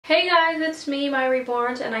Hey guys, it's me, Mya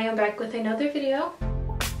Reborns, and I am back with another video.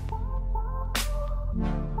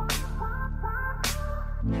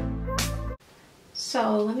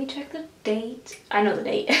 So let me check the date. I know the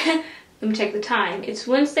date. Let me check the time. It's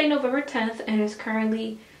Wednesday, November 10th, and it's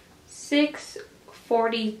currently 6:42.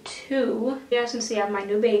 You guys can see I have my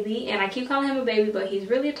new baby, and I keep calling him a baby, but he's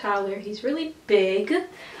really a toddler. He's really big. I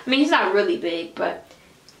mean, he's not really big, but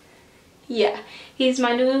yeah, he's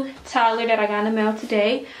my new toddler that I got in the mail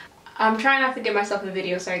today. I'm trying not to get myself in the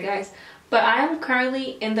video, sorry guys. But I am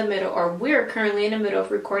currently in the middle, or we're currently in the middle of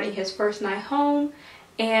recording his first night home.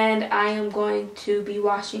 And I am going to be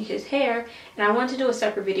washing his hair. And I want to do a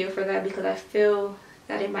separate video for that because I feel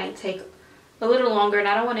that it might take a little longer. And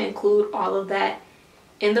I don't want to include all of that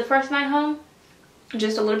in the first night home.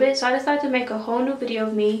 Just a little bit. So I decided to make a whole new video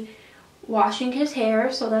of me washing his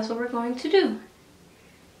hair. So that's what we're going to do.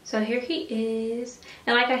 So here he is,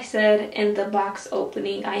 and like I said in the box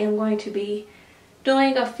opening, I am going to be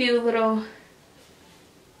doing a few little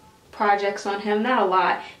projects on him, not a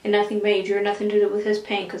lot and nothing major, nothing to do with his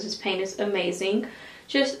paint because his paint is amazing.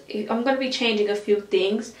 Just I'm going to be changing a few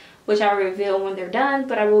things which I'll reveal when they're done,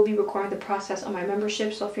 but I will be recording the process on my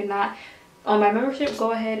membership. So if you're not on my membership,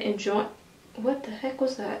 go ahead and join. What the heck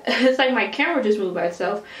was that? It's like my camera just moved by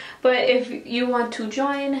itself. But if you want to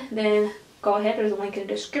join, then go ahead, there's a link in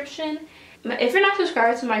the description. If you're not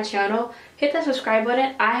subscribed to my channel, hit that subscribe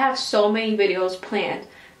button. I have so many videos planned,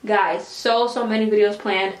 guys, so many videos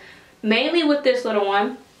planned, mainly with this little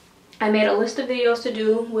one. I made a list of videos to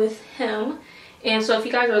do with him, and so if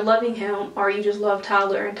you guys are loving him, or you just love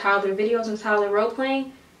toddler and toddler videos and toddler role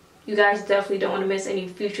playing, you guys definitely don't want to miss any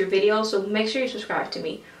future videos, so make sure you subscribe to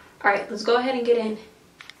me. Alright, let's go ahead and get in.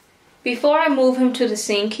 Before I move him to the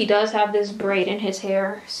sink, he does have this braid in his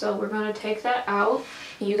hair, so we're going to take that out.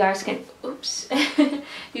 And you guys can, oops,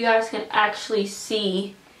 you guys can actually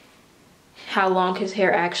see how long his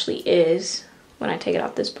hair actually is when I take it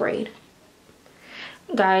off this braid.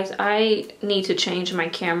 Guys, I need to change my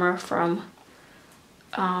camera from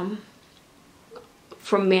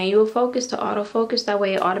manual focus to autofocus. That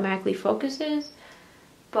way it automatically focuses,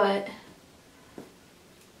 but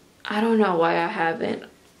I don't know why I haven't.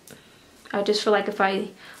 I just feel like if I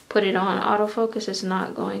put it on autofocus, it's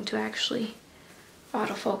not going to actually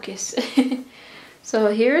autofocus.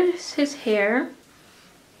 So here's his hair.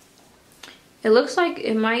 It looks like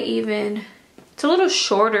it might even, it's a little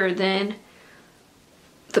shorter than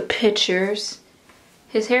the pictures.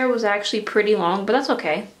 His hair was actually pretty long, but that's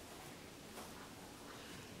okay.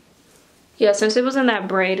 Yeah, since it was in that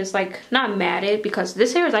braid, it's like not matted, because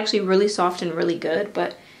this hair is actually really soft and really good,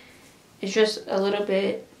 but it's just a little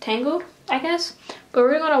bit tangled, I guess. But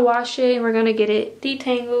we're gonna wash it and we're gonna get it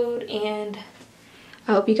detangled, and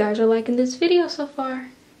I hope you guys are liking this video so far.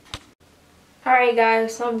 Alright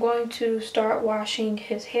guys, so I'm going to start washing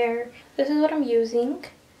his hair. This is what I'm using.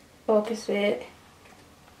 Focus it.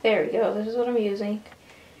 There we go, this is what I'm using.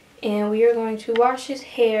 And we are going to wash his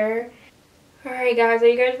hair. Alright guys, are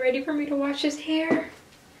you guys ready for me to wash his hair?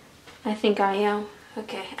 I think I am.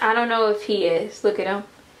 Okay, I don't know if he is. Look at him.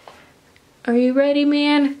 Are you ready,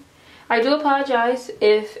 man? I do apologize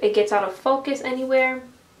if it gets out of focus anywhere.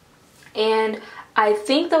 And I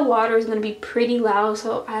think the water is going to be pretty loud,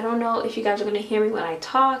 so I don't know if you guys are going to hear me when I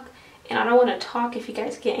talk. And I don't want to talk if you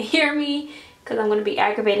guys can't hear me, because I'm going to be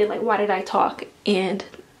aggravated, like, why did I talk? And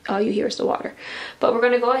all you hear is the water. But we're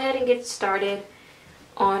going to go ahead and get started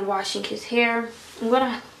on washing his hair.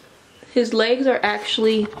 His legs are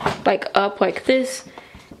actually like up like this,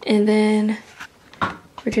 and then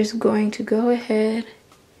we're just going to go ahead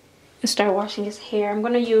and start washing his hair. I'm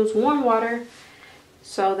going to use warm water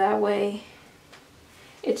so that way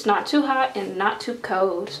it's not too hot and not too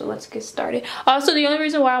cold. So let's get started. Also, the only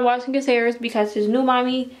reason why I'm washing his hair is because his old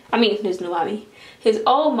mommy,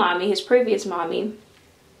 his previous mommy,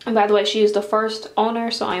 and by the way, she is the first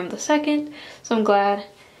owner, so I am the second. So I'm glad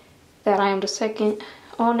that I am the second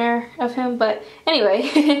owner of him. But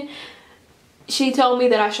anyway, she told me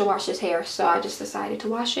that I should wash his hair, so I just decided to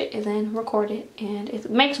wash it and then record it. And it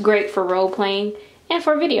makes great for role playing and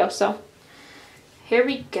for video. So here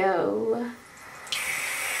we go.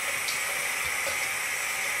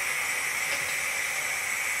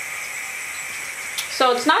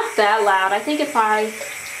 So it's not that loud. I think if I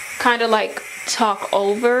kind of like talk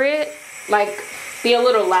over it, like be a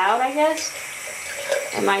little loud, I guess,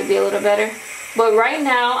 it might be a little better. But right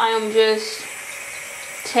now I am just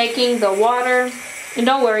taking the water, and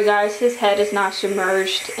don't worry guys, his head is not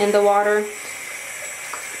submerged in the water,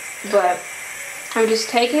 but I'm just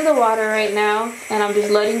taking the water right now and I'm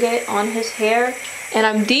just letting it on his hair, and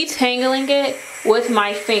I'm detangling it with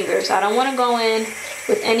my fingers. I don't want to go in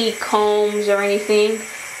with any combs or anything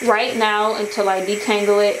right now until I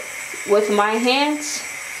detangle it with my hands,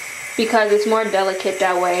 because it's more delicate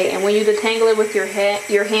that way. And when you detangle it with your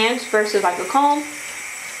hands versus like a comb,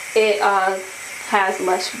 it has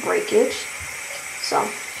less breakage. So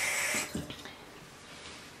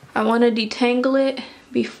I want to detangle it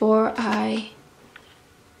before I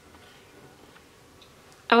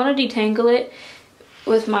want to detangle it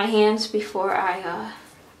with my hands before I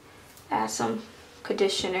add some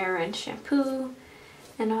conditioner and shampoo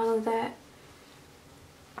and all of that.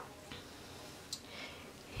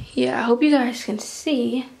 Yeah, I hope you guys can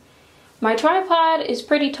see. My tripod is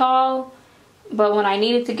pretty tall, but when I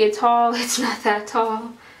need it to get tall, it's not that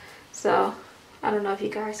tall. So I don't know if you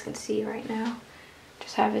guys can see right now.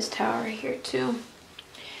 Just have his towel right here too.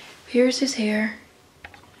 Here's his hair.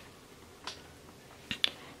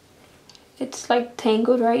 It's like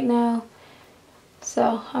tangled right now,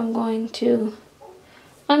 so I'm going to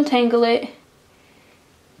untangle it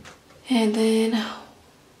and then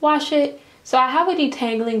wash it. So I have a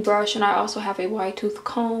detangling brush and I also have a wide tooth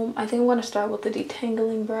comb. I think I want to start with the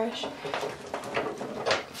detangling brush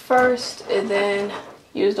first and then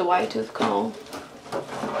use the wide tooth comb.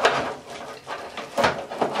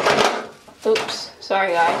 Oops,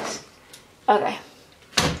 sorry guys. Okay.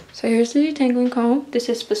 So here's the detangling comb. This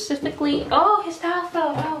is specifically, oh, his towel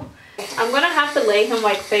fell out. I'm gonna have to lay him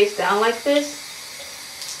like face down like this,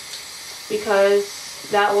 because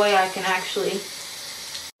that way I can actually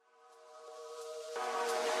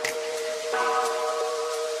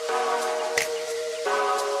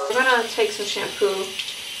I'm gonna take some shampoo,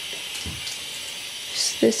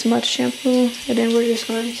 just this much shampoo, and then we're just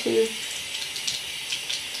going to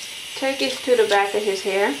take it to the back of his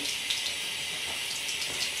hair.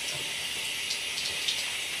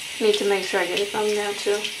 Need to make sure I get a thumbnail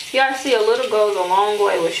too. Y'all see, a little goes a long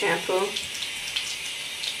way with shampoo.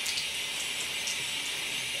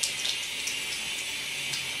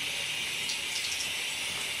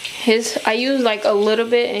 I use like a little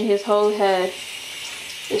bit and his whole head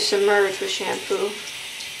is submerged with shampoo.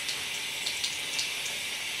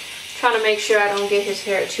 Trying to make sure I don't get his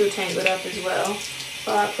hair too tangled up as well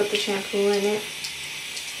while I put the shampoo in it.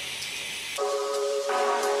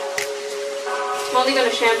 I'm only going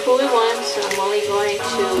to shampoo it once, and I'm only going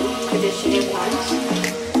to condition it once.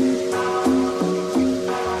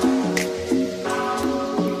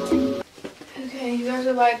 Okay, you guys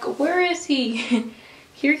are like, where is he?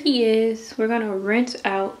 Here he is. We're going to rinse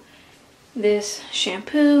out this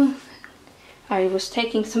shampoo. I was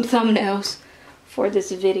taking some thumbnails for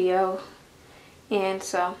this video, and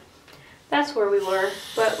so that's where we were.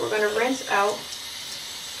 But we're going to rinse out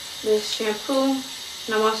this shampoo.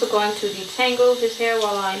 And I'm also going to detangle his hair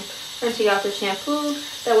while I'm rinsing out the shampoo.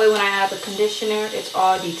 That way when I add the conditioner, it's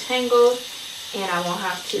all detangled and I won't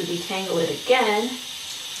have to detangle it again.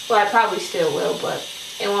 Well, I probably still will, but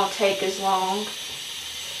it won't take as long.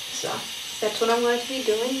 So that's what I'm going to be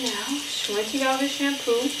doing now. Just rinsing out his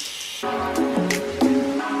shampoo.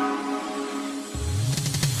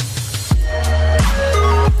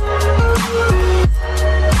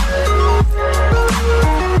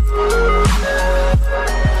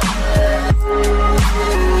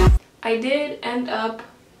 I did end up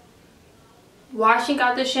washing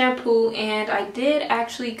out the shampoo, and I did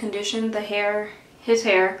actually condition his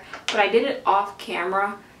hair, but I did it off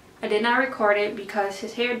camera. I did not record it because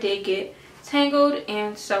his hair did get tangled,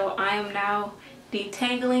 and so I am now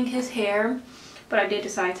detangling his hair. But I did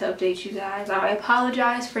decide to update you guys. I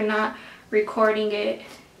apologize for not recording it,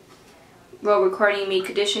 well, recording me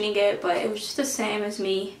conditioning it, but it was just the same as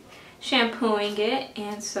me shampooing it.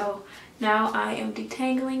 And so now I am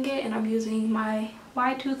detangling it, and I'm using my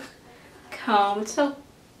wide tooth comb. It's so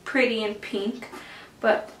pretty and pink.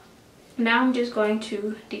 But now I'm just going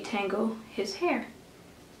to detangle his hair.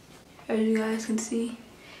 As you guys can see,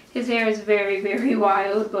 his hair is very, very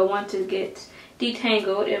wild, but once it gets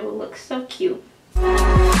detangled, it will look so cute.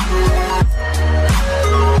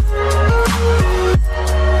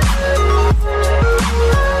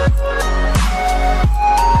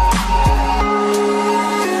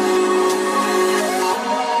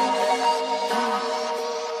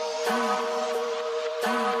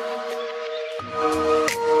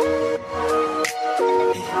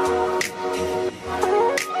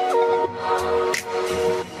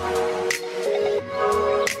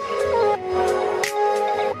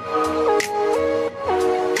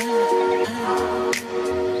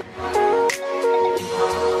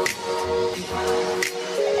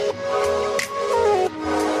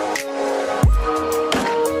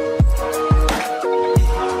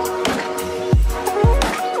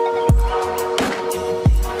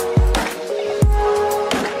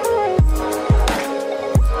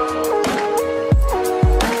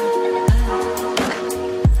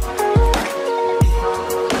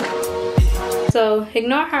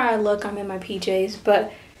 ignore how I look, I'm in my PJs,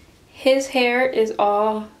 but his hair is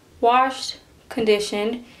all washed,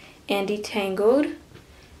 conditioned, and detangled.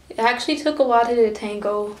 It actually took a while to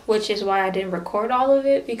detangle, which is why I didn't record all of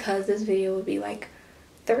it, because this video would be like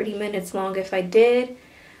 30 minutes long if I did.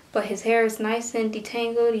 But his hair is nice and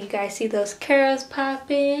detangled. You guys see those curls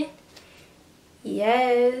popping?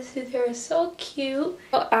 Yes, his hair is so cute.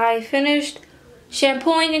 I finished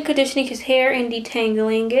shampooing and conditioning his hair and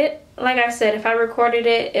detangling it. Like I said, if I recorded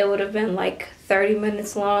it, it would have been like 30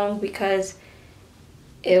 minutes long, because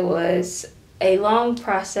it was a long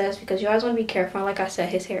process, because you always want to be careful. Like I said,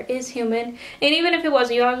 his hair is human, and even if it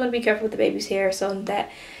wasn't, you always want to be careful with the baby's hair so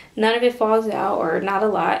that none of it falls out, or not a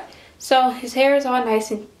lot. So his hair is all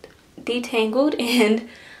nice and detangled and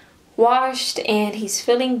washed, and he's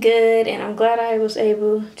feeling good, and I'm glad I was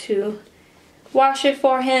able to wash it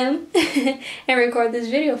for him and record this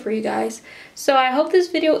video for you guys. So I hope this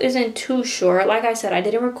video isn't too short. Like I said, I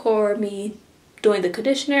didn't record me doing the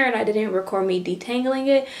conditioner, and I didn't record me detangling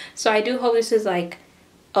it, so I do hope this is like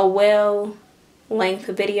a well length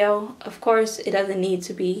video. Of course, it doesn't need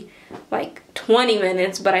to be like 20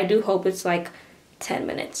 minutes, but I do hope it's like 10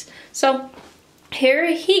 minutes. So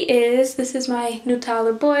here he is. This is my new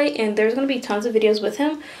toddler boy, and there's going to be tons of videos with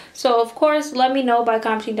him. So of course, let me know by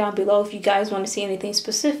commenting down below if you guys want to see anything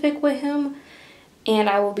specific with him, and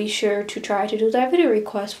I will be sure to try to do that video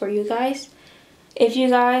request for you guys. If you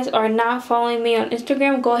guys are not following me on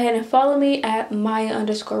Instagram, go ahead and follow me at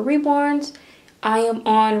Mya_Reborns. I am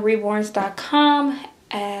on reborns.com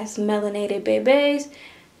as Melanated Babies.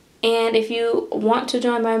 And if you want to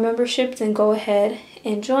join my membership, then go ahead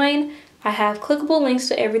and join. I have clickable links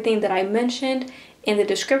to everything that I mentioned in the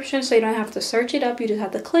description, so you don't have to search it up. You just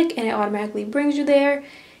have to click and it automatically brings you there.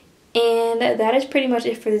 And that is pretty much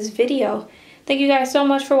it for this video. Thank you guys so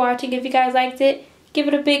much for watching. If you guys liked it, give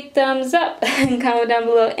it a big thumbs up and comment down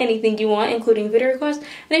below anything you want, including video requests.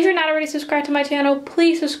 And if you're not already subscribed to my channel,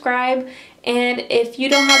 please subscribe. And if you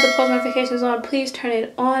don't have the post notifications on, please turn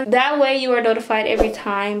it on. That way you are notified every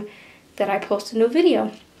time that I post a new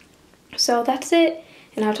video. So that's it,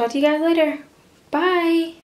 and I'll talk to you guys later. Bye.